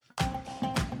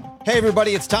Hey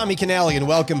everybody, it's Tommy Canale and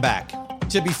welcome back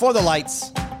to Before the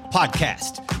Lights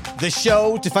podcast, the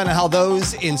show to find out how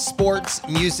those in sports,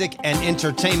 music, and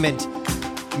entertainment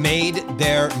made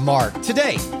their mark.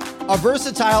 Today, a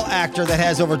versatile actor that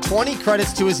has over 20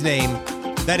 credits to his name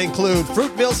that include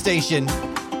Fruitvale Station,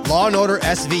 Law & Order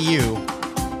SVU,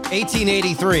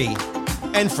 1883,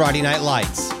 and Friday Night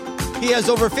Lights. He has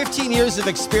over 15 years of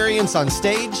experience on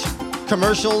stage,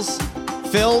 commercials,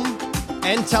 film,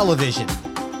 and television.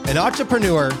 An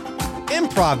entrepreneur,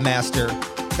 improv master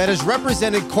that has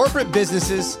represented corporate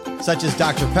businesses such as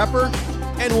Dr. Pepper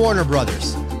and Warner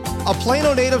Brothers. A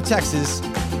Plano native, Texas,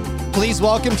 please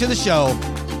welcome to the show,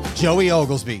 Joey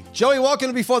Oglesby. Joey, welcome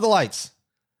to Before the Lights.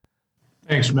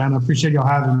 Thanks, man. I appreciate y'all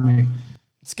having me.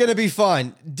 It's going to be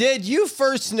fun. Did you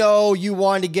first know you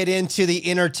wanted to get into the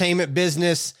entertainment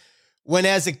business when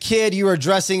as a kid you were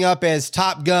dressing up as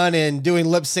Top Gun and doing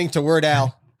lip sync to Weird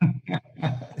Al?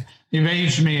 You've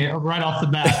aged me right off the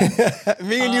bat.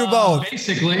 Me and you both.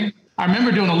 Basically, I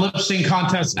remember doing a lip sync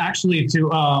contest actually to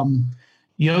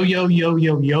Yo Yo Yo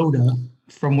Yo Yoda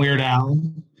from Weird Al,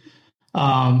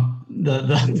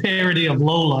 the parody of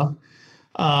Lola.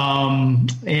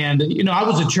 And, you know, I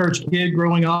was a church kid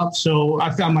growing up, so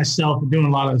I found myself doing a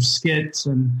lot of skits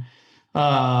and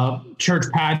church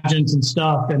pageants and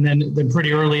stuff. And then at a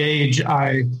pretty early age,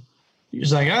 I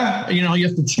was like, you know, you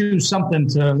have to choose something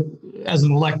as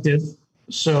an elective.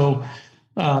 So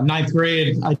ninth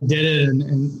grade, I did it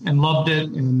and loved it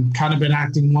and kind of been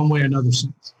acting one way or another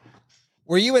since.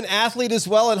 Were you an athlete as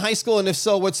well in high school? And if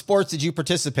so, what sports did you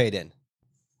participate in?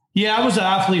 Yeah, I was an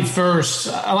athlete first.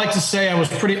 I like to say I was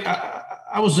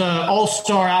an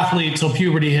all-star athlete till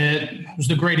puberty hit. It was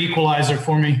the great equalizer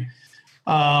for me.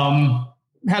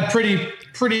 Had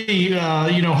pretty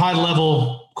high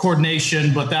level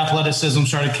coordination, but the athleticism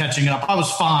started catching up. I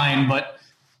was fine, but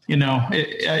you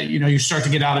start to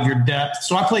get out of your depth.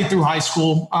 So I played through high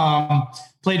school,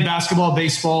 played basketball,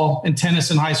 baseball, and tennis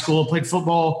in high school, played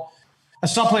football. I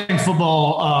stopped playing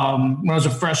football when I was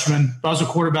a freshman, but I was a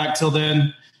quarterback till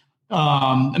then.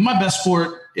 And my best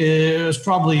sport is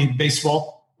probably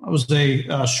baseball. I was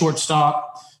a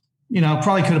shortstop.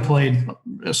 Probably could have played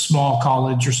a small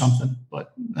college or something,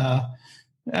 but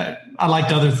I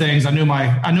liked other things. I knew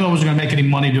I wasn't going to make any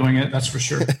money doing it. That's for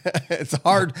sure. It's a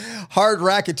hard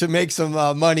racket to make some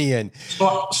money in.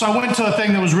 So I went to a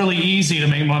thing that was really easy to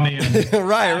make money in.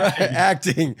 Right.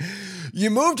 Acting. You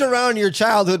moved around your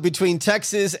childhood between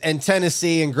Texas and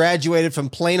Tennessee and graduated from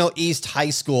Plano East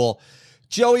High School.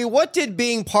 Joey, what did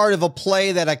being part of a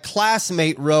play that a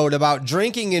classmate wrote about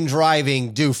drinking and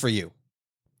driving do for you?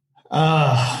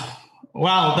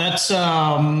 Wow, that's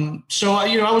I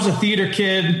was a theater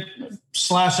kid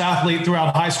 / athlete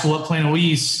throughout high school at Plano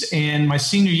East. And my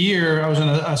senior year, I was in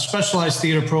a specialized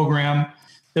theater program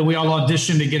that we all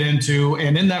auditioned to get into.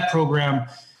 And in that program,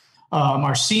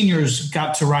 our seniors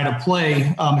got to write a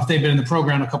play if they'd been in the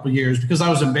program a couple of years. Because I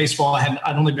was in baseball,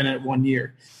 I'd only been in it 1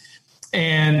 year.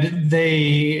 And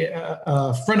a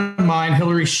friend of mine,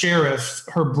 Hillary Sheriff,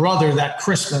 her brother that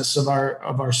Christmas of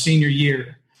our senior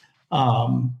year,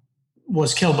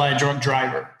 was killed by a drunk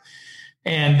driver.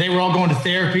 And they were all going to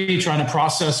therapy, trying to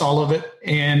process all of it.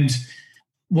 And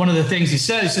one of the things he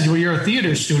said, well, you're a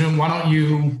theater student. Why don't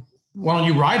you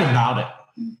write about it?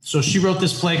 So she wrote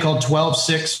this play called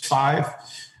 12-6-5,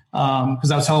 because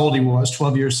that's how old he was,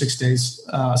 12 years, 6 days,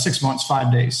 6 months,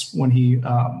 5 days when he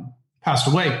passed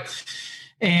away.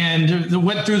 And they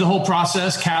went through the whole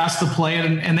process, cast the play,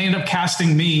 and they ended up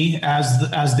casting me as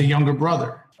the younger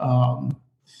brother.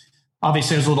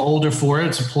 Obviously, I was a little older for it.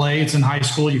 It's a play. It's in high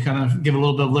school. You kind of give a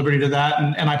little bit of liberty to that.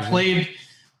 And I played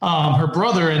her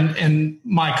brother, and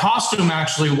my costume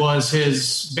actually was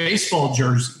his baseball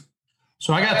jersey.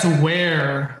 So I got to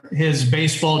wear his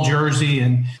baseball jersey,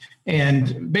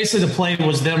 and basically the play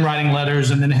was them writing letters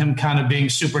and then him kind of being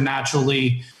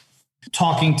supernaturally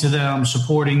talking to them,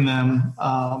 supporting them.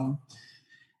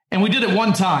 And we did it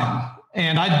one time,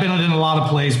 and I'd been in a lot of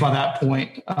plays by that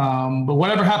point. But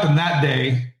whatever happened that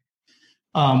day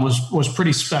was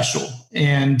pretty special.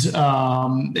 And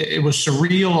it was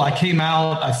surreal. I came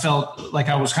out, I felt like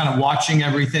I was kind of watching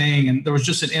everything, and there was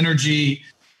just an energy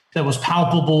that was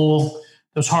palpable.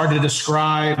 It was hard to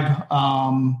describe.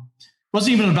 It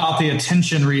wasn't even about the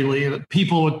attention, really.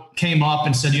 People came up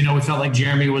and said, we felt like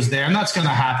Jeremy was there, and that's going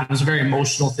to happen. It was a very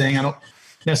emotional thing. I don't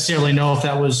necessarily know if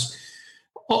that was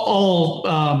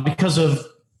all because of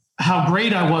how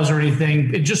great I was or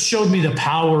anything. It just showed me the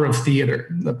power of theater,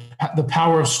 the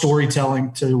power of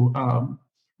storytelling to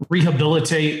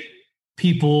rehabilitate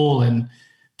people and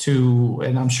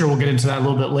and I'm sure we'll get into that a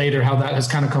little bit later, how that has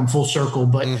kind of come full circle.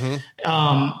 But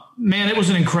man, it was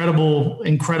an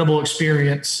incredible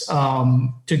experience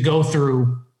to go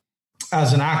through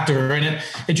as an actor. And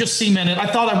it just cemented, I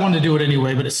thought I wanted to do it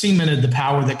anyway, but it cemented the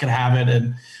power that could have it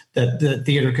and that the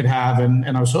theater could have. And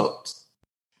I was hooked.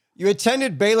 You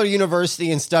attended Baylor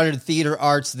University and studied theater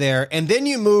arts there, and then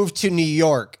you moved to New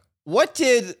York. What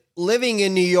did living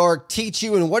in New York teach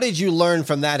you, and what did you learn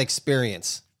from that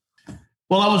experience?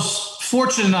 Well, I was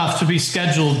fortunate enough to be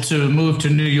scheduled to move to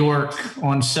New York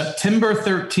on September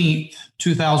 13th,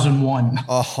 2001.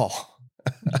 Oh,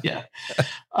 yeah.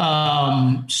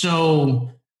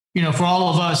 So, for all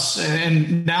of us,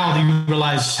 and now you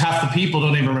realize half the people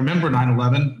don't even remember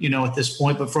 9/11, at this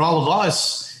point, but for all of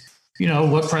us,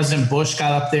 what President Bush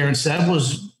got up there and said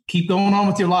was, keep going on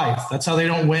with your life. That's how they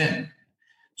don't win.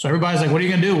 So everybody's like, what are you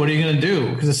going to do? What are you going to do?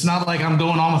 Because it's not like I'm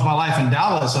going on with my life in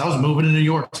Dallas. I was moving to New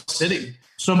York City.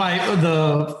 So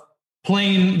the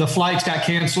flights got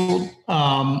canceled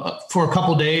for a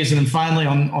couple of days. And then finally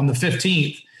on the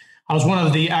 15th, I was one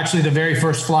of the very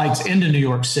first flights into New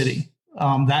York City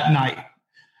that night.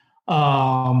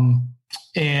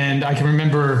 And I can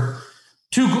remember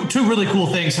two really cool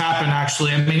things happened,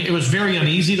 actually. I mean, it was very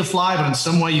uneasy to fly, but in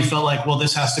some way you felt like, well,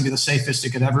 this has to be the safest it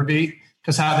could ever be,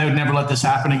 because they would never let this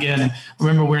happen again. And I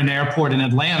remember we were in the airport in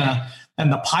Atlanta,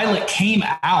 and the pilot came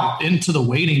out into the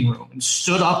waiting room and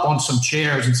stood up on some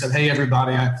chairs and said, hey,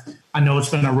 everybody, I know it's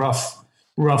been a rough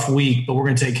week, but we're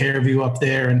going to take care of you up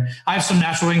there. And I have some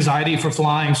natural anxiety for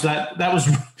flying, so that was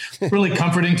really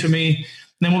comforting to me. And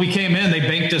then when we came in, they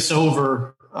banked us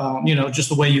over. Just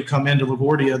the way you come into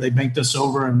LaGuardia, they banked us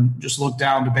over and just looked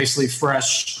down to basically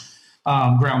fresh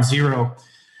ground zero.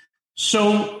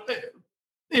 So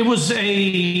it was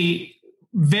that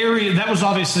was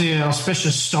obviously an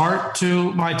auspicious start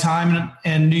to my time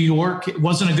in New York. It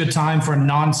wasn't a good time for a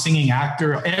non-singing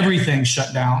actor. Everything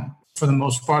shut down for the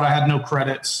most part. I had no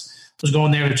credits. I was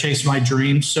going there to chase my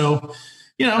dreams. So,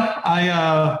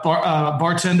 I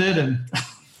bartended and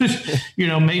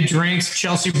made drinks,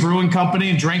 Chelsea Brewing Company,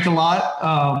 and drank a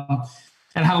lot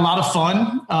and had a lot of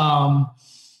fun.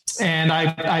 And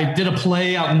I did a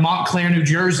play out in Montclair, New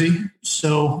Jersey.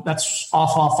 So that's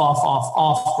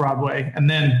off Broadway and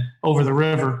then over the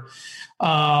river.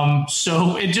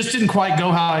 So it just didn't quite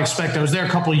go how I expected. I was there a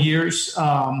couple of years.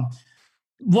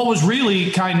 What was really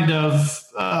kind of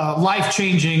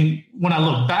life-changing when I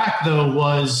look back, though,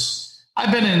 was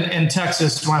I've been in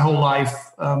Texas my whole life.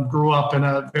 Grew up in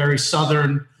a very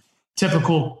southern,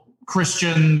 typical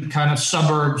Christian kind of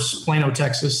suburbs, Plano,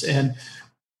 Texas, and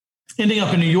ending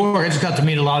up in New York, I just got to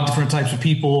meet a lot of different types of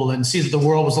people and see that the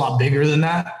world was a lot bigger than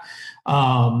that,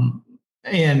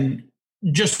 and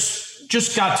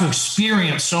just got to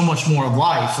experience so much more of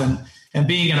life. And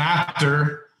being an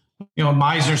actor,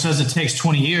 Meisner says it takes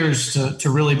 20 years to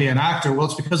really be an actor. Well,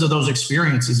 it's because of those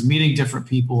experiences, meeting different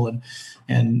people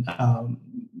and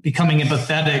becoming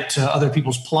empathetic to other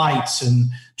people's plights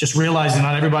and just realizing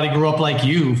not everybody grew up like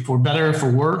you, for better or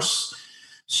for worse.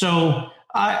 So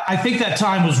I think that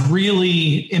time was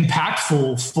really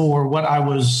impactful for what I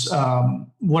was going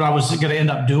to end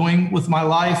up doing with my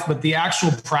life. But the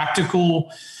actual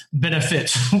practical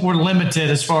benefits were limited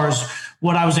as far as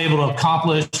what I was able to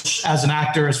accomplish as an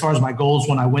actor, as far as my goals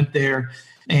when I went there.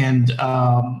 And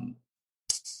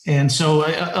so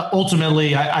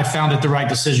ultimately, I found it the right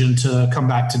decision to come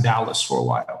back to Dallas for a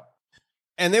while.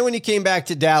 And then when you came back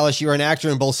to Dallas, you were an actor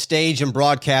in both stage and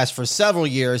broadcast for several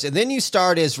years. And then you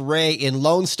starred as Ray in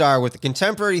Lone Star with the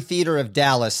Contemporary Theater of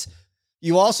Dallas.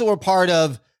 You also were part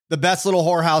of The Best Little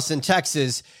Whorehouse in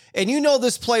Texas. And you know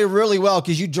this play really well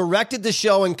because you directed the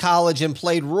show in college and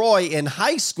played Roy in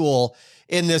high school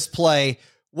in this play.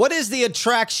 What is the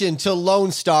attraction to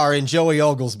Lone Star and Joey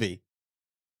Oglesby?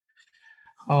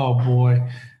 Oh boy,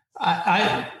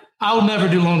 I'll never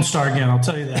do Lone Star again. I'll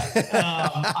tell you that.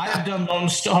 I have done Lone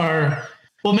Star,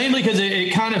 well, mainly because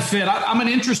it kind of fit. I'm an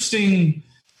interesting.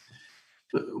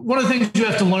 One of the things you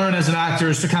have to learn as an actor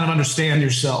is to kind of understand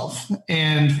yourself.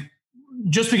 And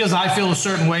just because I feel a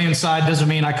certain way inside doesn't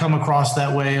mean I come across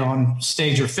that way on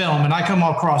stage or film. And I come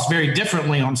across very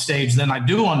differently on stage than I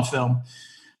do on film.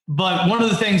 But one of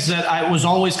the things that I was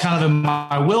always kind of in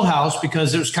my wheelhouse,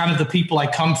 because it was kind of the people I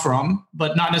come from,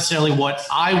 but not necessarily what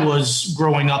I was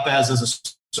growing up as a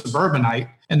suburbanite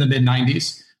in the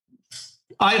mid-90s.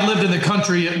 I had lived in the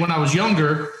country when I was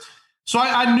younger, so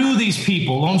I knew these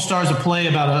people. Lone Star is a play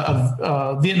about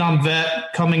a Vietnam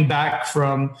vet coming back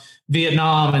from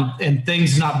Vietnam and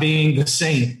things not being the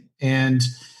same. And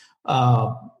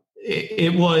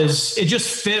it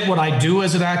just fit what I do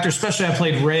as an actor. Especially I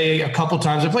played Ray a couple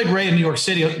times. I played Ray in New York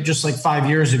City just like 5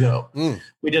 years ago.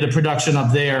 We did a production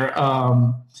up there.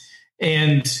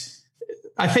 And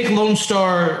I think Lone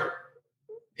Star,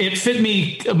 it fit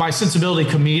me, my sensibility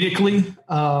comedically.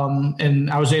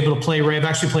 And I was able to play Ray. I've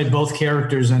actually played both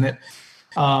characters in it.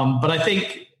 But I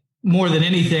think more than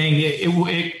anything,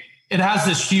 it has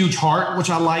this huge heart, which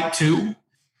I like too,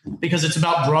 because it's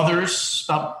about brothers,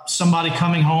 about somebody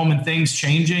coming home and things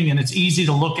changing. And it's easy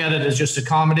to look at it as just a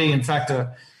comedy. In fact,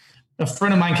 a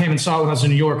friend of mine came and saw it when I was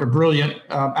in New York, a brilliant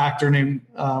actor named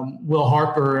Will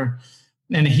Harper.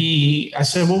 And I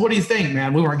said, well, what do you think,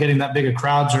 man? We weren't getting that big of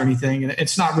crowds or anything. And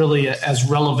it's not really as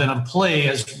relevant a play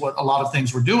as what a lot of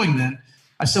things were doing then.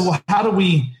 I said, well, how do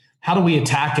we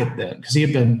attack it then? Because he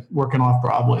had been working off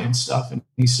Broadway and stuff. And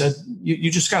he said,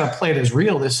 you just got to play it as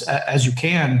real as you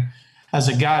can as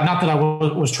a guy. Not that I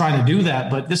was trying to do that,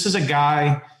 but this is a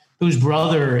guy whose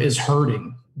brother is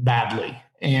hurting badly.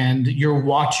 And you're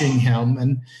watching him.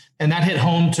 And that hit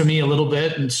home to me a little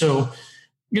bit. And so,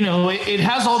 it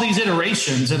has all these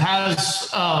iterations. It has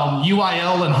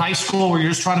UIL in high school where you're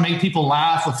just trying to make people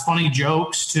laugh with funny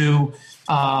jokes to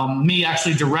me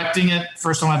actually directing it.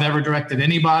 First time I've ever directed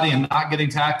anybody and not getting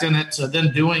tacked in it. So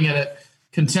then doing it at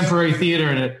Contemporary Theater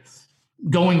and it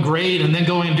going great, and then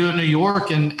going and do it in New York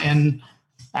and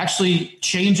actually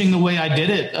changing the way I did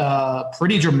it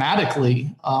pretty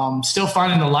dramatically. Still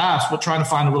finding the laughs, but trying to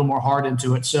find a little more heart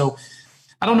into it. So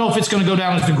I don't know if it's going to go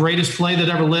down as the greatest play that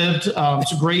ever lived.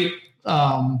 It's a great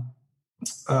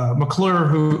McClure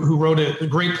who wrote it, a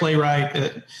great playwright.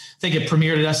 I think it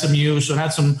premiered at SMU, so it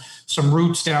had some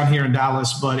roots down here in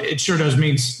Dallas, but it sure does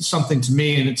mean something to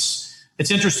me. And it's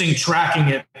interesting tracking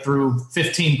it through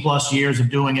 15 plus years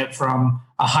of doing it from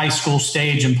a high school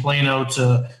stage in Plano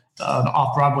to an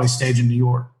off-Broadway stage in New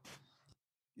York.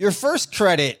 Your first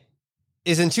credit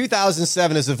is in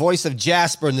 2007 as the voice of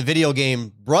Jasper in the video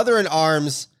game Brother in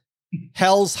Arms,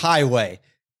 Hell's Highway.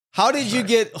 How did you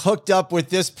get hooked up with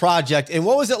this project? And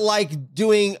what was it like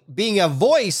being a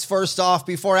voice first off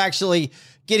before actually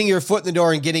getting your foot in the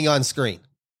door and getting on screen?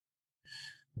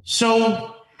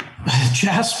 So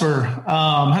Jasper,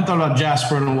 I hadn't thought about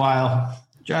Jasper in a while.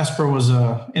 Jasper was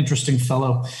an interesting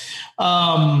fellow.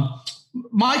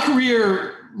 My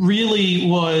career really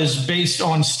was based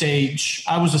on stage.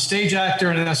 I was a stage actor,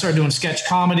 and then I started doing sketch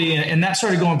comedy, and that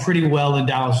started going pretty well in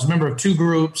Dallas. I was a member of two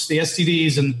groups, the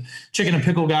STDs and Chicken and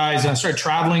Pickle Guys, and I started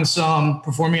traveling some,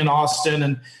 performing in Austin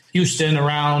and Houston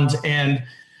around, and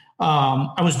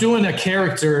I was doing a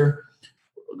character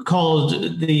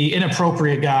called the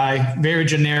Inappropriate Guy, very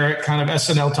generic kind of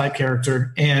SNL type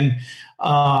character, and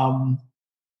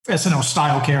SNL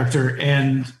style character,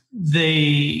 and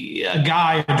a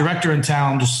director in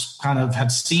town just kind of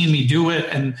had seen me do it,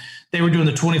 and they were doing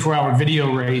the 24-hour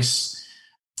video race,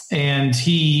 and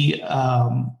he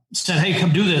said, hey,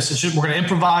 come do this. We're going to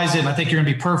improvise it, and I think you're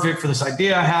going to be perfect for this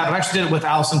idea I have. I actually did it with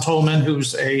Allison Tolman,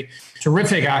 who's a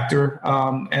terrific actor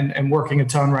and working a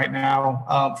ton right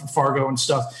now for Fargo and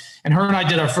stuff. And her and I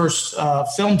did our first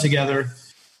film together,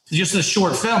 just a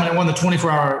short film, and it won the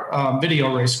 24-hour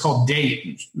video race called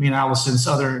Date. Me and Allison's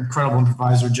other incredible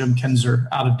improviser, Jim Kinzer,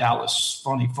 out of Dallas.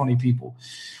 Funny people.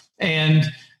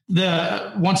 And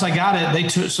once I got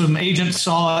it, some agents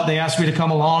saw it. They asked me to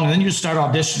come along, and then you just start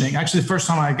auditioning. Actually, the first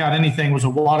time I got anything was a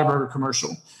Whataburger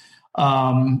commercial.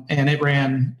 And it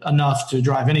ran enough to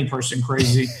drive any person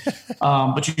crazy.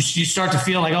 But you start to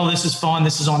feel like, oh, this is fun.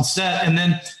 This is on set. And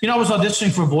then, I was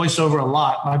auditioning for voiceover a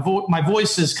lot. My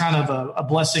voice is kind of a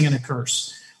blessing and a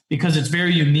curse because it's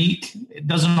very unique. It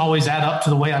doesn't always add up to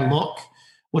the way I look,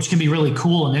 which can be really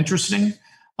cool and interesting.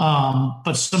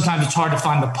 But sometimes it's hard to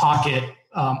find the pocket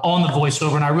on the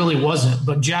voiceover. And I really wasn't,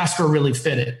 but Jasper really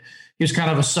fit it. He was kind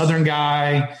of a Southern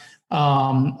guy,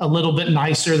 a little bit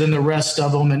nicer than the rest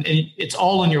of them. And it's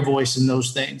all in your voice and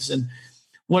those things. And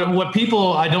what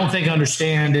people I don't think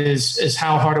understand is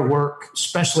how hard it work,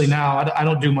 especially now. I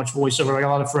don't do much voiceover. I got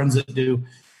a lot of friends that do.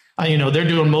 They're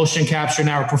doing motion capture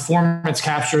now, or performance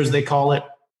capture as they call it.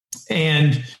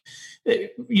 And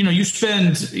you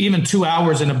spend even 2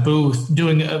 hours in a booth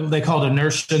doing, they call it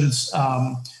inertions,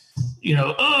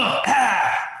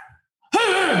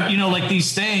 like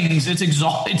these things. It's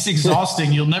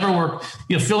exhausting.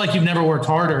 You'll feel like you've never worked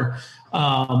harder.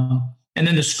 And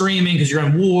then the screaming because you're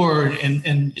in war,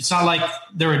 and it's not like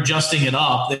they're adjusting it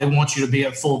up. They want you to be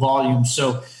at full volume.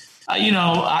 So,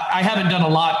 I haven't done a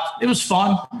lot. It was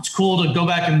fun. It's cool to go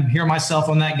back and hear myself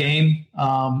on that game.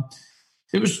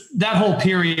 That whole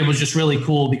period was just really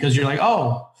cool because you're like,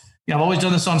 oh, I've always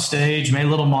done this on stage, made a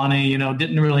little money,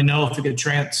 didn't really know if it could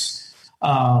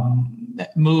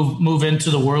move into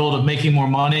the world of making more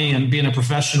money and being a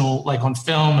professional, like on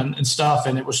film and stuff.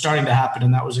 And it was starting to happen,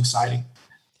 and that was exciting.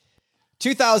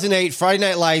 2008, Friday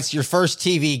Night Lights, your first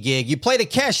TV gig. You played a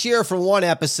cashier for one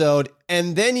episode,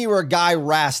 and then you were Guy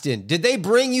Raston. Did they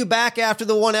bring you back after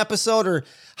the one episode, or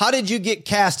how did you get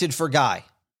casted for Guy?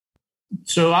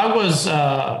 So I was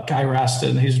Guy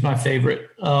Raston. He's my favorite.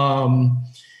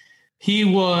 He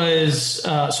was,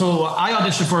 so I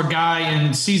auditioned for a guy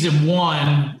in season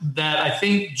 1 that I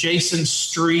think Jason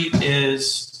Street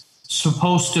is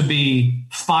supposed to be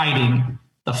fighting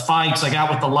the fights, like out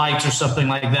with the lights or something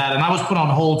like that. And I was put on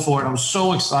hold for it. I was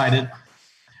so excited,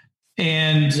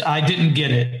 and I didn't get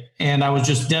it. And I was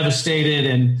just devastated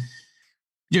and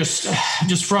just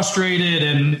frustrated.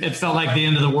 And it felt like the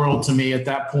end of the world to me at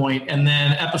that point. And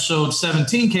then episode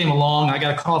 17 came along. I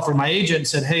got a call from my agent and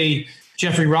said, hey,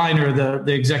 Jeffrey Reiner,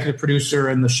 the executive producer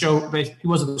and the show, he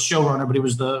wasn't the showrunner, but he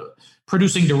was the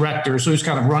producing director. So he was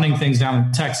kind of running things down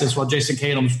in Texas while Jason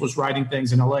Katims was writing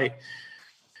things in LA.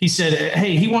 He said,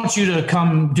 hey, he wants you to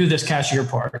come do this cashier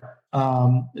part.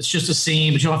 It's just a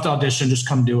scene, but you don't have to audition, just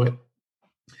come do it.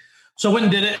 So I went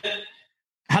and did it,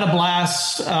 had a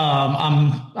blast.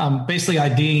 I'm basically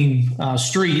IDing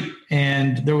Street,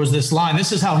 and there was this line.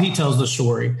 This is how he tells the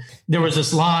story. There was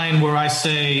this line where I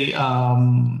say,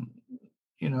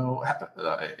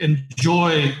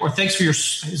 enjoy, or thanks for your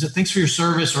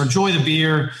service, or enjoy the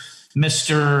beer,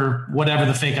 Mr. whatever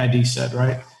the fake ID said,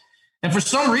 right? And for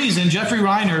some reason, Jeffrey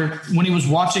Reiner, when he was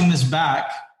watching this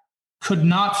back, could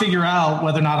not figure out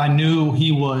whether or not I knew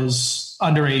he was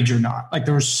underage or not. Like,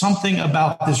 there was something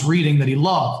about this reading that he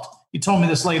loved. He told me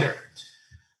this later.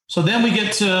 So then we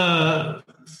get to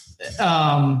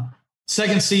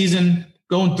second season,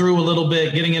 going through a little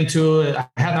bit, getting into it. I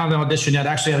hadn't had an audition yet.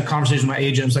 I actually had a conversation with my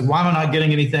agent. I was like, why am I not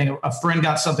getting anything? A friend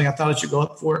got something. I thought I should go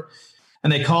up for it.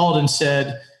 And they called and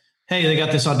said, hey, they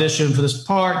got this audition for this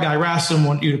part. Guy Raston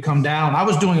want you to come down. I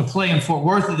was doing a play in Fort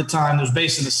Worth at the time that was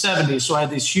based in the 70s. So I had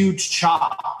these huge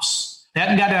chops. They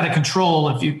hadn't got out of control.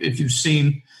 If you've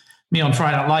seen me on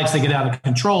Friday Night Lights, they get out of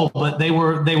control, but they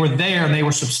were there and they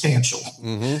were substantial.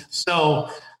 Mm-hmm. So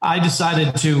I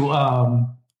decided to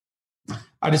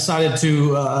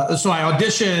so I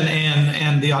auditioned,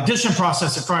 and the audition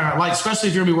process at Friday Night Lights, especially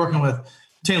if you're going to be working with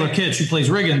Taylor Kitsch, who plays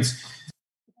Riggins,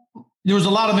 there was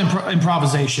a lot of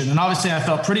improvisation, and obviously I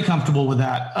felt pretty comfortable with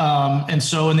that. And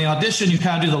so in the audition, you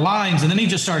kind of do the lines, and then he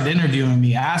just started interviewing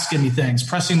me, asking me things,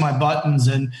 pressing my buttons,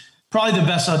 and probably the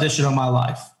best audition of my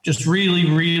life. Just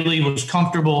really, really was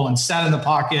comfortable and sat in the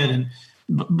pocket. And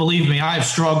believe me, I've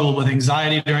struggled with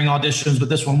anxiety during auditions, but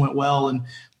this one went well. And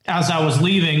as I was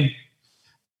leaving,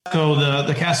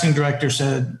 the casting director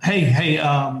said, hey,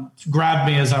 grabbed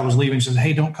me as I was leaving, said,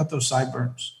 hey, don't cut those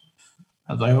sideburns.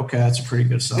 I was like, okay, that's a pretty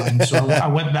good sign. So I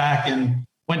went back and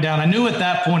went down. I knew at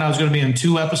that point I was going to be in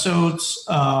 2 episodes.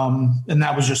 And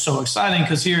that was just so exciting,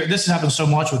 because this has happened so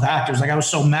much with actors. Like, I was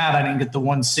so mad I didn't get the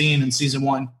one scene in season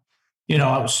 1.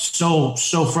 I was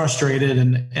so frustrated.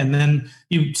 And then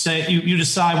you say, you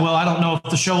decide, well, I don't know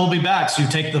if the show will be back. So you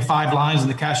take the 5 lines in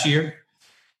the cashier,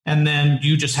 and then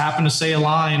you just happen to say a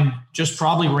line just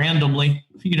probably randomly,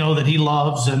 that he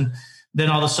loves. And then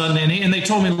all of a sudden, and they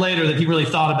told me later that he really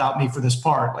thought about me for this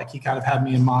part. Like, he kind of had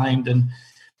me in mind. And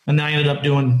I ended up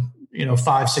doing,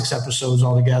 5-6 episodes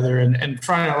altogether. And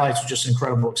Friday Night Lights was just an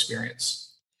incredible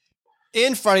experience.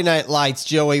 In Friday Night Lights,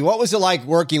 Joey, what was it like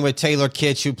working with Taylor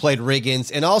Kitsch, who played Riggins?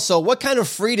 And also, what kind of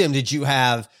freedom did you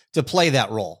have to play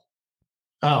that role?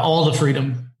 All the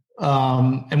freedom.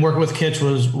 And working with Kitsch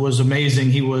was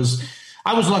amazing.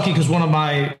 I was lucky because one of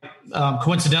my,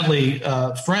 coincidentally,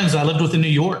 friends I lived with in New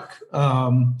York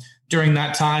during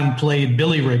that time played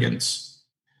Billy Riggins.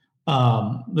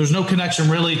 There's no connection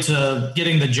really to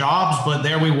getting the jobs, but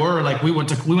there we were. Like, we went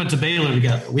to Baylor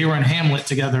together. We were in Hamlet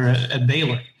together at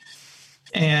Baylor.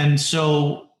 And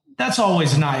so that's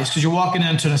always nice, because you're walking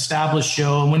into an established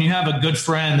show, and when you have a good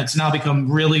friend that's now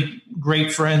become really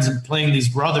great friends and playing these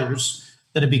brothers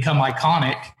that have become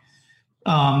iconic,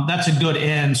 that's a good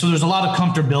end. So there's a lot of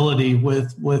comfortability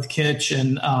with Kitsch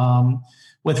and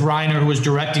with Reiner, who was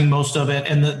directing most of it,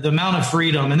 and the amount of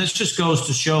freedom. And this just goes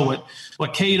to show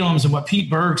what Katims and what Pete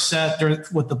Berg set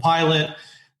with the pilot.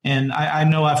 And I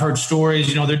know I've heard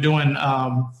stories, they're doing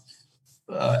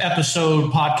episode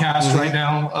podcasts right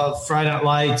now of Friday Night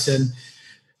Lights. And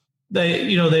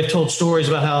they've told stories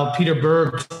about how Peter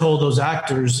Berg told those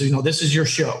actors, this is your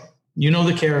show.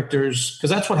 The characters, because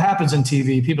that's what happens in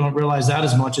TV. People don't realize that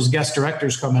as much, as guest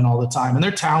directors come in all the time, and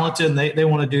they're talented and they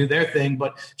want to do their thing,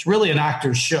 but it's really an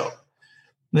actor's show.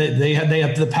 They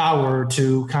have the power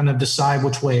to kind of decide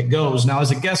which way it goes. Now,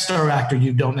 as a guest star actor,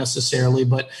 you don't necessarily,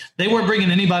 but they weren't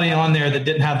bringing anybody on there that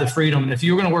didn't have the freedom. And if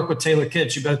you were going to work with Taylor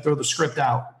Kitsch, you better throw the script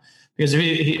out, because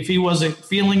if he wasn't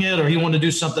feeling it or he wanted to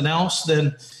do something else,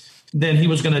 then he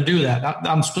was going to do that.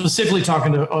 I'm specifically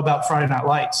talking about Friday Night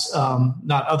Lights,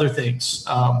 not other things.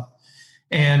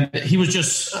 And he was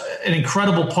just an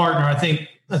incredible partner. I think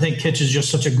Kitsch is just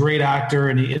such a great actor,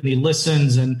 and he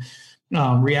listens and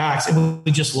reacts, and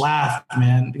we just laughed,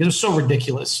 man. It was so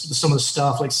ridiculous, some of the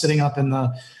stuff, like sitting up in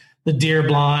the deer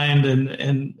blind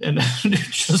and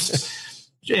just.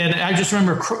 And I just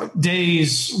remember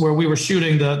days where we were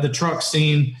shooting the truck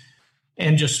scene,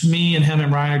 and just me and him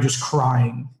and Ryan are just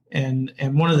crying. And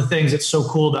one of the things that's so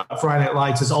cool about Friday Night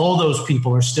Lights is all those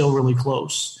people are still really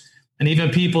close. And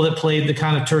even people that played the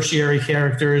kind of tertiary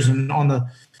characters and on the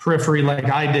periphery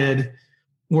like I did,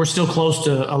 we're still close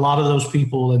to a lot of those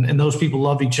people, and those people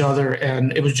love each other.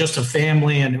 And it was just a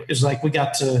family, and it was like we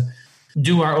got to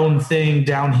do our own thing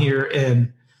down here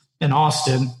in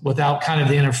Austin without kind of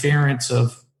the interference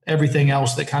of everything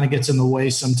else that kind of gets in the way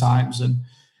sometimes. And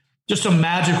just a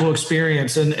magical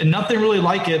experience, and nothing really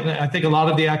like it. And I think a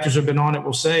lot of the actors who have been on it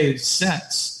will say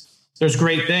since. There's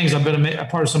great things. I've been a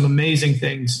part of some amazing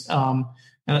things, and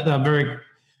I'm very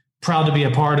proud to be a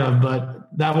part of,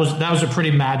 but that was a pretty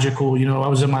magical, I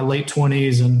was in my late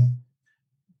 20s and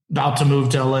about to move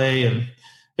to LA, and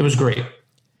it was great.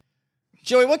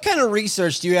 Joey, what kind of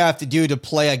research do you have to do to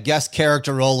play a guest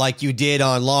character role like you did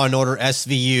on Law & Order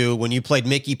SVU when you played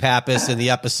Mickey Pappas in the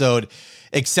episode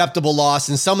Acceptable Loss,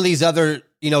 and some of these other,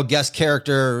 guest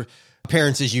character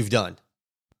appearances you've done?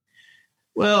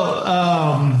 Well,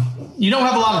 you don't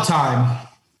have a lot of time.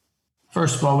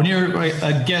 First of all, when you're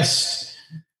a guest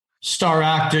star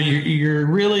actor, you're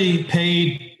really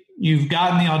paid. You've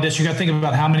gotten the audition. You got to think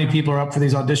about how many people are up for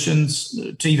these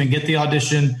auditions to even get the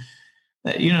audition.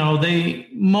 They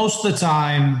most of the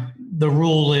time, the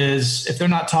rule is if they're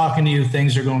not talking to you,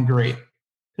 things are going great,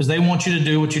 because they want you to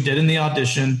do what you did in the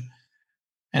audition.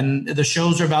 And the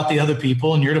shows are about the other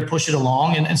people, and you're to push it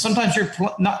along. And sometimes you're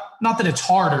not that it's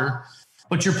harder,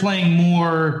 but you're playing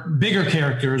more bigger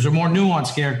characters or more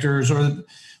nuanced characters, or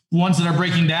ones that are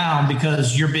breaking down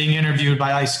because you're being interviewed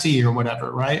by Ice-T or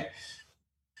whatever, right?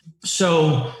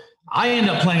 So I end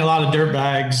up playing a lot of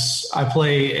dirtbags. I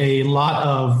play a lot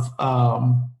of,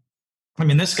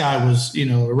 this guy was,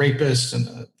 a rapist,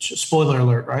 and spoiler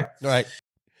alert, right? Right.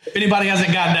 If anybody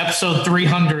hasn't gotten episode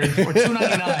 300 or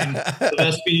 299 of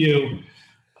SVU.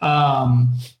 I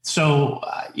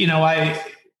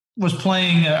was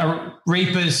playing a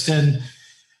rapist, and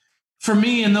for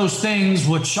me, in those things,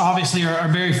 which obviously are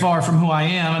very far from who I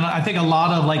am, and I think a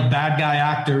lot of like bad guy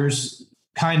actors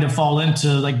kind of fall into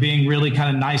like being really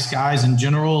kind of nice guys in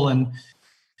general, and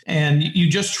you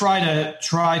just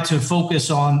try to focus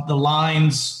on the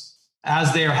lines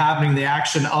as they are happening, the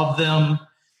action of them,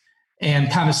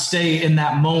 and kind of stay in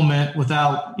that moment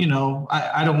without,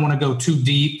 I don't want to go too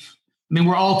deep. I mean,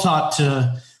 we're all taught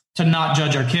to not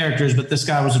judge our characters, but this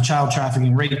guy was a child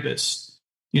trafficking rapist,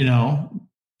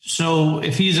 So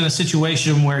if he's in a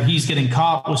situation where he's getting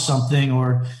caught with something,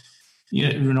 or,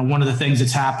 one of the things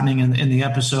that's happening in the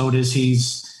episode is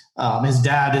his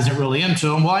dad isn't really into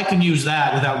him. Well, I can use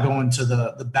that without going to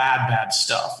the bad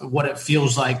stuff, what it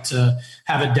feels like to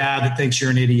have a dad that thinks you're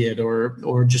an idiot,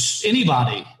 or just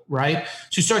anybody. Right. So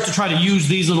you start to try to use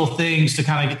these little things to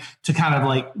kind of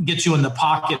like get you in the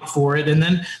pocket for it. And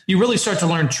then you really start to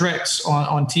learn tricks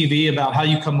on TV about how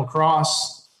you come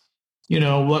across,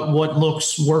 what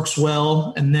works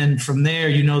well. And then from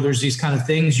there, there's these kind of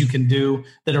things you can do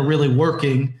that are really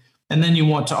working. And then you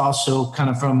want to also kind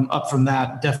of from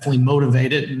that, definitely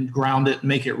motivate it and ground it and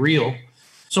make it real.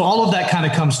 So all of that kind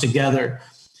of comes together.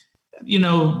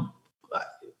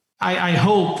 I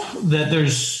hope that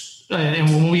there's, and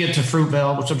when we get to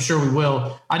Fruitvale, which I'm sure we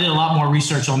will, I did a lot more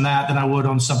research on that than I would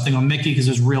on something on Mickey, because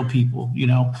there's real people,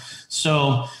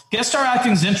 So guest star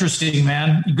acting is interesting,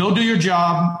 man. You go do your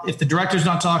job. If the director's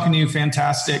not talking to you,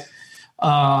 fantastic.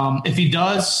 If he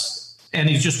does and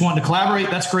he's just wanting to collaborate,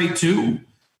 that's great too.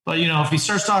 But, if he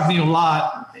starts talking to you a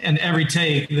lot and every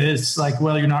take, it's like,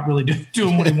 well, you're not really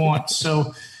doing what he wants.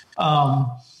 So,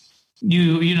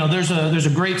 there's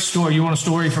a great story. You want a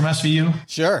story from SVU?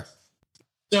 Sure.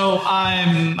 So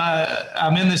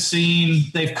I'm in the scene.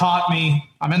 They've caught me.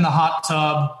 I'm in the hot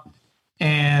tub,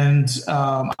 and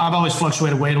I've always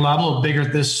fluctuated weight a lot. I'm a little bigger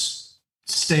at this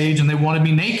stage, and they wanted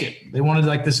me naked. They wanted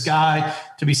like this guy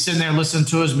to be sitting there listening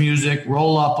to his music,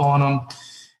 roll up on him,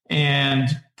 and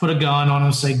put a gun on him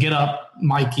and say, "Get up,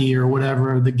 Mikey," or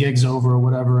whatever. The gig's over or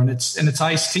whatever, and it's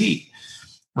Ice-T.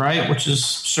 right? Which is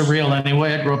surreal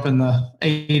anyway. I grew up in the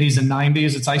 80s and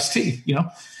 90s. It's Ice-T,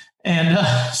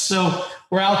 And so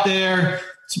we're out there.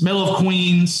 It's middle of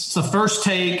Queens. It's the first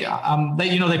take.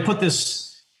 They put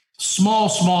this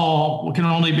small, what can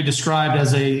only be described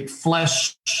as a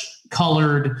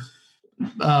flesh-colored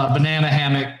banana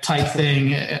hammock type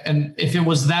thing. And if it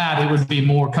was that, it would be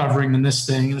more covering than this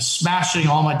thing. It was smashing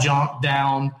all my junk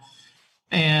down.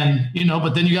 And,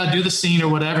 but then you got to do the scene or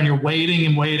whatever, and you're waiting,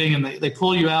 and they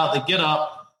pull you out, they get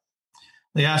up,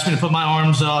 they ask me to put my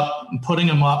arms up, and putting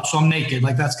them up. So I'm naked.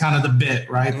 Like, that's kind of the bit,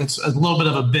 right? It's a little bit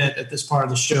of a bit at this part of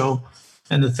the show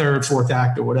in the third, fourth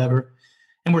act or whatever.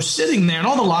 And we're sitting there and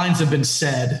all the lines have been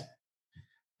said.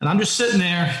 And I'm just sitting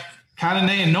there kind of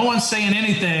and no one's saying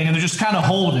anything. And they're just kind of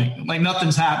holding like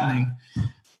nothing's happening.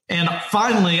 And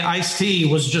finally,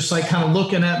 Ice-T was just like kind of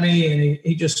looking at me, and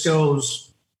he just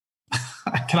goes,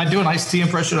 can I do an Ice-T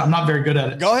impression? I'm not very good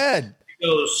at it. Go ahead. He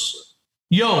goes,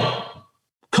 yo,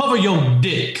 cover your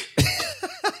dick.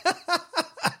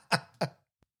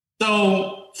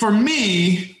 So for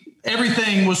me,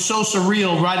 everything was so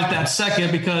surreal right at that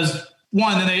second because,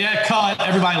 one, then they cut,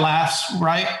 everybody laughs,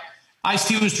 right?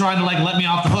 Ice-T was trying to let me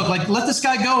off the hook. Like, let this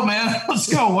guy go, man. Let's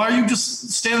go. Why are you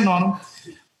just standing on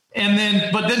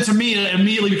him? But then to me, it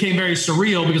immediately became very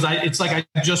surreal because it's like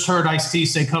I just heard Ice-T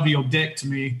say cover your dick to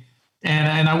me.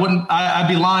 And I'd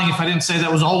be lying if I didn't say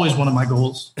that was always one of my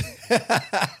goals.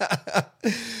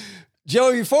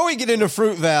 Joey, before we get into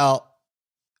Fruitvale,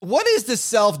 what is the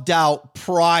self-doubt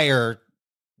prior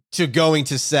to going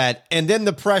to set and then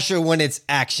the pressure when it's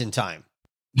action time?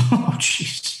 Oh,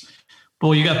 jeez.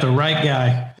 Boy, you got the right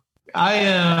guy.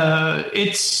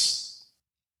 It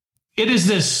is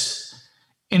this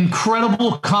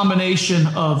incredible combination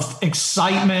of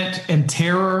excitement and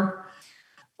terror.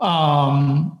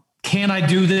 Can I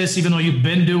do this even though you've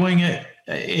been doing it?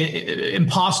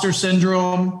 Imposter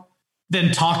syndrome,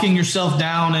 then talking yourself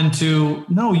down into,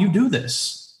 no, you do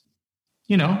this.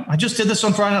 I just did this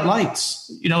on Friday Night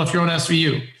Lights, if you're on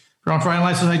SVU. If you're on Friday Night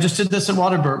Lights, I just did this at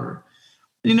Whataburger.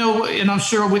 And I'm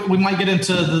sure we might get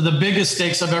into the biggest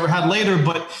stakes I've ever had later,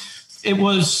 but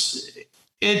it's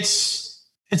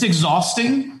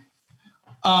exhausting.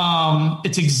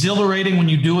 It's exhilarating when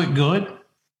you do it good.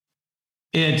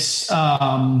 It's,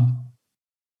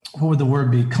 what would the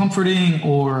word be? Comforting,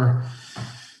 or,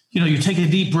 you take a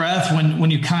deep breath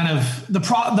when you kind of, the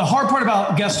hard part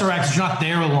about guest star acts is you're not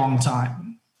there a long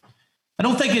time. I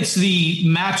don't think it's the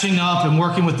matching up and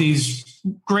working with these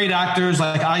great actors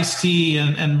like Ice-T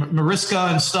and Mariska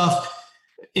and stuff.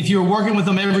 If you're working with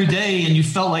them every day and you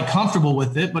felt comfortable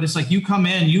with it, but it's like you come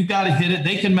in, you've got to hit it.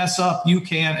 They can mess up. You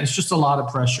can't. It's just a lot of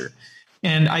pressure.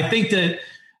 And I think that,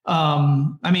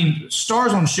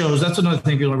 stars on shows, that's another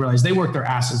thing people don't realize. They work their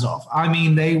asses off.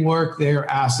 They work their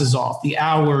asses off, the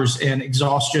hours and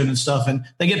exhaustion and stuff, and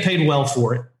they get paid well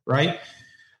for it, right?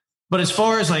 But as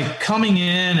far as coming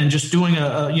in and just doing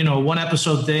a one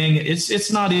episode thing,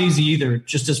 it's not easy either.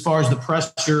 Just as far as the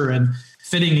pressure and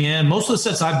fitting in. Most of the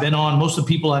sets I've been on, most of the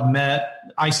people I've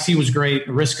met, Ice-T was great,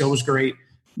 Mariska was great.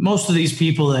 Most of these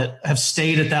people that have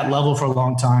stayed at that level for a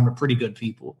long time are pretty good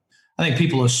people. I think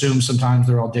people assume sometimes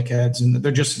they're all dickheads, and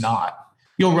they're just not.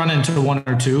 You'll run into one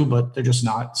or two, but they're just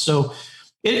not. So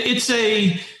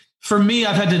for me,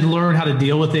 I've had to learn how to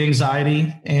deal with the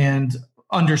anxiety and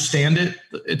understand it.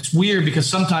 It's weird because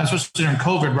sometimes, especially during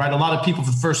COVID, right? A lot of people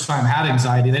for the first time had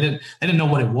anxiety. They didn't know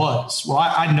what it was. Well,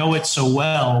 I know it so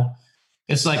well.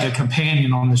 It's like a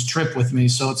companion on this trip with me.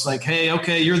 So it's like, hey,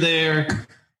 okay, you're there.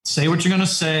 Say what you're going to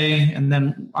say. And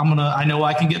then I know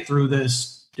I can get through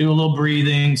this. Do a little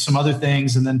breathing, some other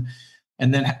things, and then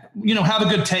have a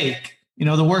good take.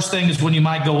 The worst thing is when you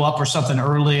might go up or something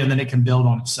early and then it can build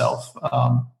on itself,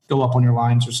 go up on your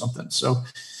lines or something. So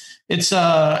it's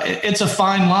a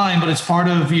fine line, but it's part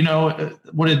of,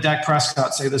 what did Dak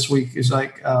Prescott say this week is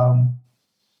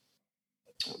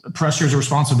pressure is a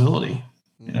responsibility,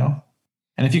 and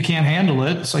if you can't handle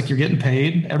it, it's like you're getting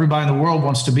paid. Everybody in the world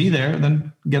wants to be there,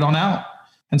 then get on out.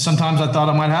 And sometimes I thought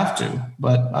I might have to,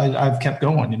 but I've kept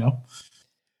going,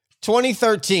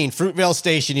 2013, Fruitvale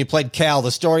Station, you played Cal,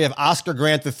 the story of Oscar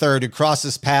Grant III, who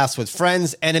crosses paths with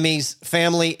friends, enemies,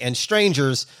 family, and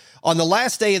strangers on the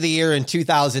last day of the year in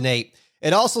 2008.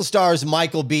 It also stars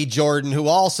Michael B. Jordan, who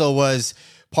also was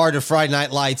part of Friday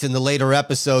Night Lights in the later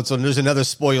episodes. So there's another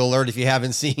spoiler alert if you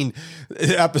haven't seen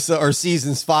episode or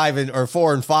seasons 4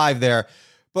 and 5 there.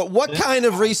 But what kind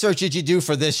of research did you do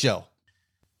for this show?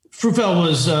 Fruitvale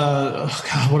was,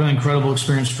 God, what an incredible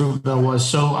experience Fruitvale was.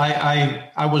 So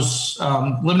I was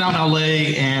living out in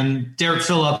LA, and Derek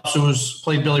Phillips, who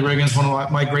played Billy Riggins, one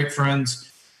of my great friends,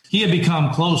 he had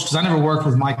become close because I never worked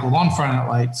with Michael on Friday Night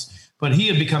Lights, but he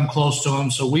had become close to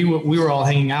him. So we were all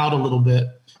hanging out a little bit,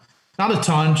 not a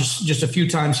ton, just a few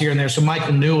times here and there. So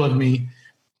Michael knew of me,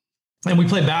 and we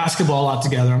played basketball a lot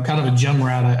together. I'm kind of a gym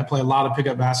rat. I play a lot of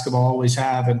pickup basketball, always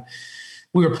have. And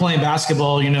we were playing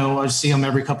basketball, I see them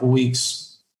every couple of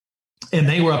weeks, and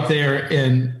they were up there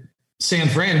in San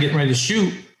Fran getting ready to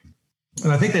shoot.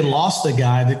 And I think they lost the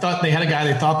guy. They thought they had a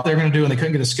guy they thought they were going to do, and they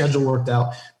couldn't get a schedule worked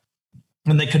out.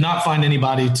 And they could not find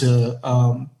anybody to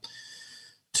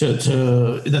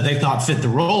that they thought fit the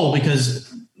role,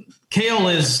 because Cale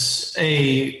is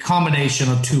a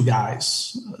combination of two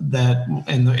guys that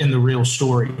in the real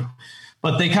story.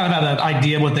 But they kind of had an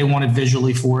idea what they wanted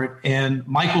visually for it. And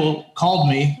Michael called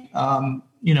me.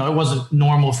 It wasn't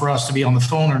normal for us to be on the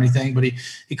phone or anything, but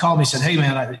he called me and said, "Hey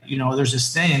man, there's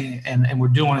this thing and we're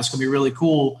doing it. It's going to be really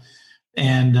cool.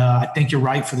 And I think you're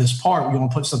right for this part. We're going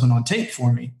to put something on tape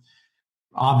for me."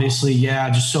 Obviously, yeah,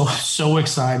 just so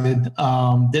excited.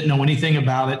 Didn't know anything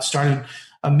about it. Started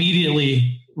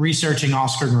immediately researching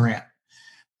Oscar Grant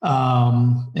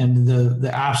and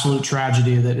the absolute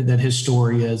tragedy that his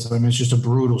story is. I mean, it's just a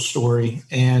brutal story.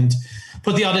 And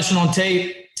put the audition on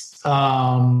tape.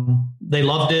 They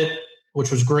loved it, which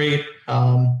was great.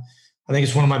 I think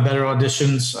it's one of my better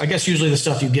auditions. I guess usually the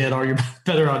stuff you get are your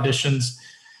better auditions.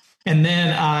 And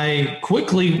then I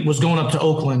quickly was going up to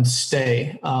Oakland to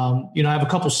stay. I have a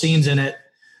couple scenes in it,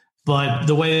 but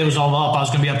the way it was all up, I was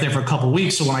going to be up there for a couple of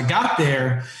weeks. So when I got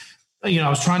there, I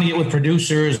was trying to get with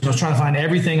producers. I was trying to find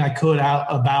everything I could out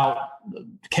about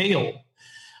Cale.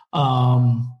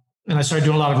 And I started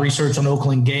doing a lot of research on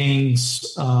Oakland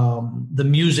gangs, the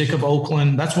music of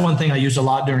Oakland. That's one thing I used a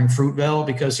lot during Fruitvale,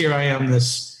 because here I am,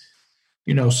 this,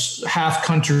 half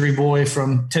country boy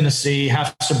from Tennessee,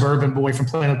 half suburban boy from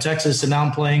Plano, Texas. And now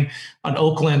I'm playing an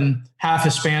Oakland, half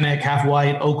Hispanic, half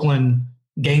white Oakland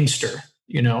gangster,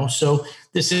 So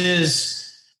this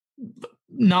is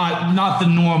not the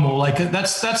normal. Like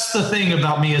that's the thing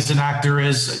about me as an actor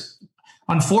is,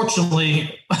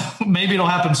 unfortunately, maybe it'll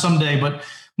happen someday, but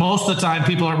most of the time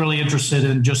people aren't really interested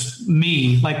in just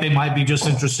me. Like they might be just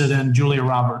interested in Julia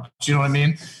Roberts. You know what I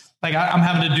mean? Like I'm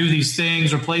having to do these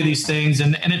things or play these things,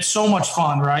 and it's so much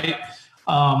fun, right?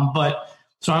 But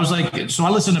so I was like, so I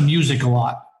listen to music a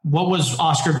lot. What was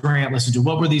Oscar Grant listening to?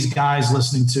 What were these guys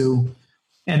listening to?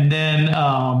 And then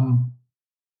I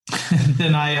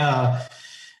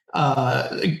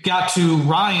got to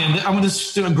Ryan. I'm going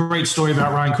to do a great story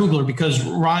about Ryan Coogler, because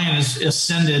Ryan is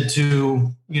ascended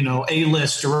to,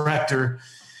 A-list director,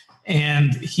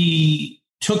 and he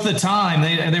took the time.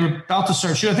 They were about to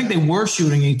start shooting. I think they were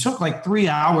shooting. He took like 3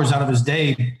 hours out of his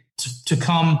day to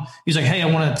come. He's like, "Hey, I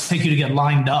want to take you to get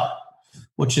lined up,"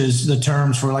 which is the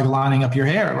terms for like lining up your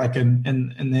hair, like in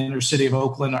the inner city of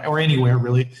Oakland or anywhere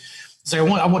really. So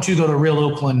I want you to go to a real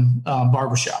Oakland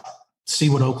barbershop, see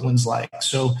what Oakland's like.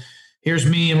 So here's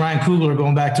me and Ryan Coogler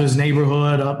going back to his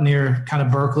neighborhood up near kind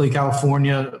of Berkeley,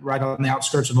 California, right on the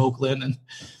outskirts of Oakland. And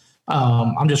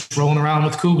I'm just rolling around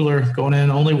with Coogler, going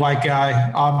in, only white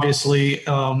guy, obviously,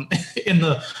 in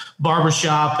the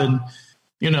barbershop. And,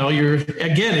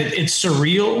 it's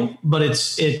surreal, but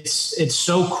it's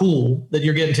so cool that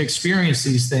you're getting to experience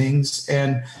these things.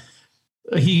 And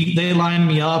they lined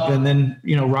me up, and then,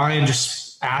 Ryan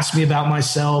just asked me about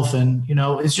myself. And,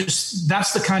 it's just,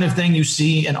 that's the kind of thing you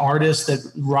see in artists that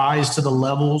rise to the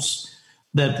levels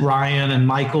that Ryan and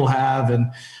Michael have.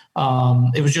 And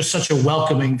it was just such a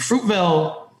welcoming.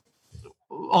 Fruitvale,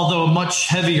 although a much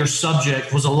heavier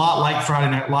subject, was a lot like Friday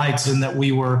Night Lights in that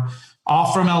we were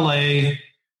off from LA,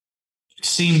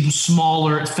 seemed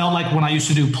smaller. It felt like when I used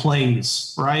to do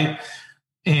plays, right?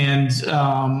 And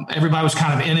everybody was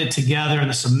kind of in it together. And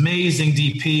this amazing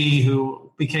DP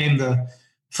who became the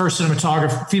first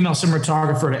female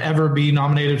cinematographer to ever be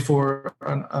nominated for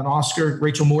an Oscar,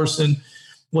 Rachel Morrison,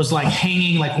 was like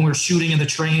hanging, like when we were shooting in the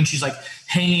train, she's like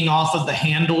hanging off of the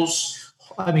handles.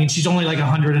 I mean, she's only like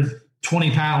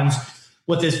 120 pounds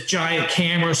with this giant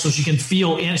camera so she can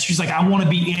feel in. She's like, "I want to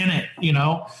be in it,"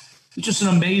 It's just an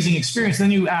amazing experience.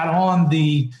 Then you add on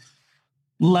the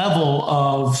level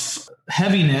of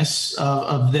heaviness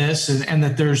of this, and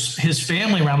that there's his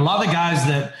family around. A lot of the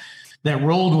guys that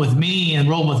rolled with me and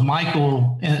rolled with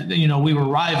Michael, and we were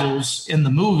rivals in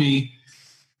the movie.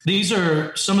 These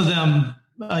are some of them,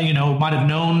 might have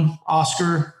known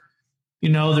Oscar.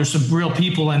 There's some real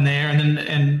people in there,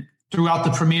 and throughout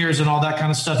the premieres and all that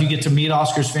kind of stuff, you get to meet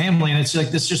Oscar's family, and it's like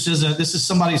this is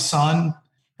somebody's son,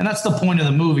 and that's the point of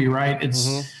the movie, right?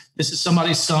 This is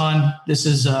somebody's son. This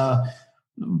is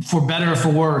for better or for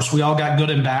worse. We all got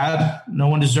good and bad. No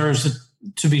one deserves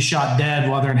to be shot dead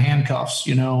while they're in handcuffs,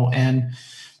 and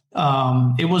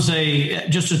It was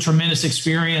just a tremendous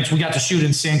experience. We got to shoot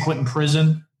in San Quentin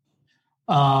prison.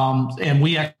 And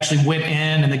we actually went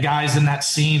in, and the guys in that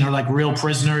scene are like real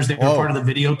prisoners. They were part of the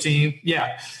video team.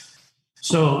 Yeah.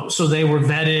 So they were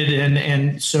vetted.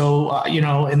 And so,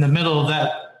 in the middle of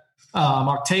that,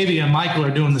 Octavia and Michael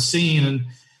are doing the scene, and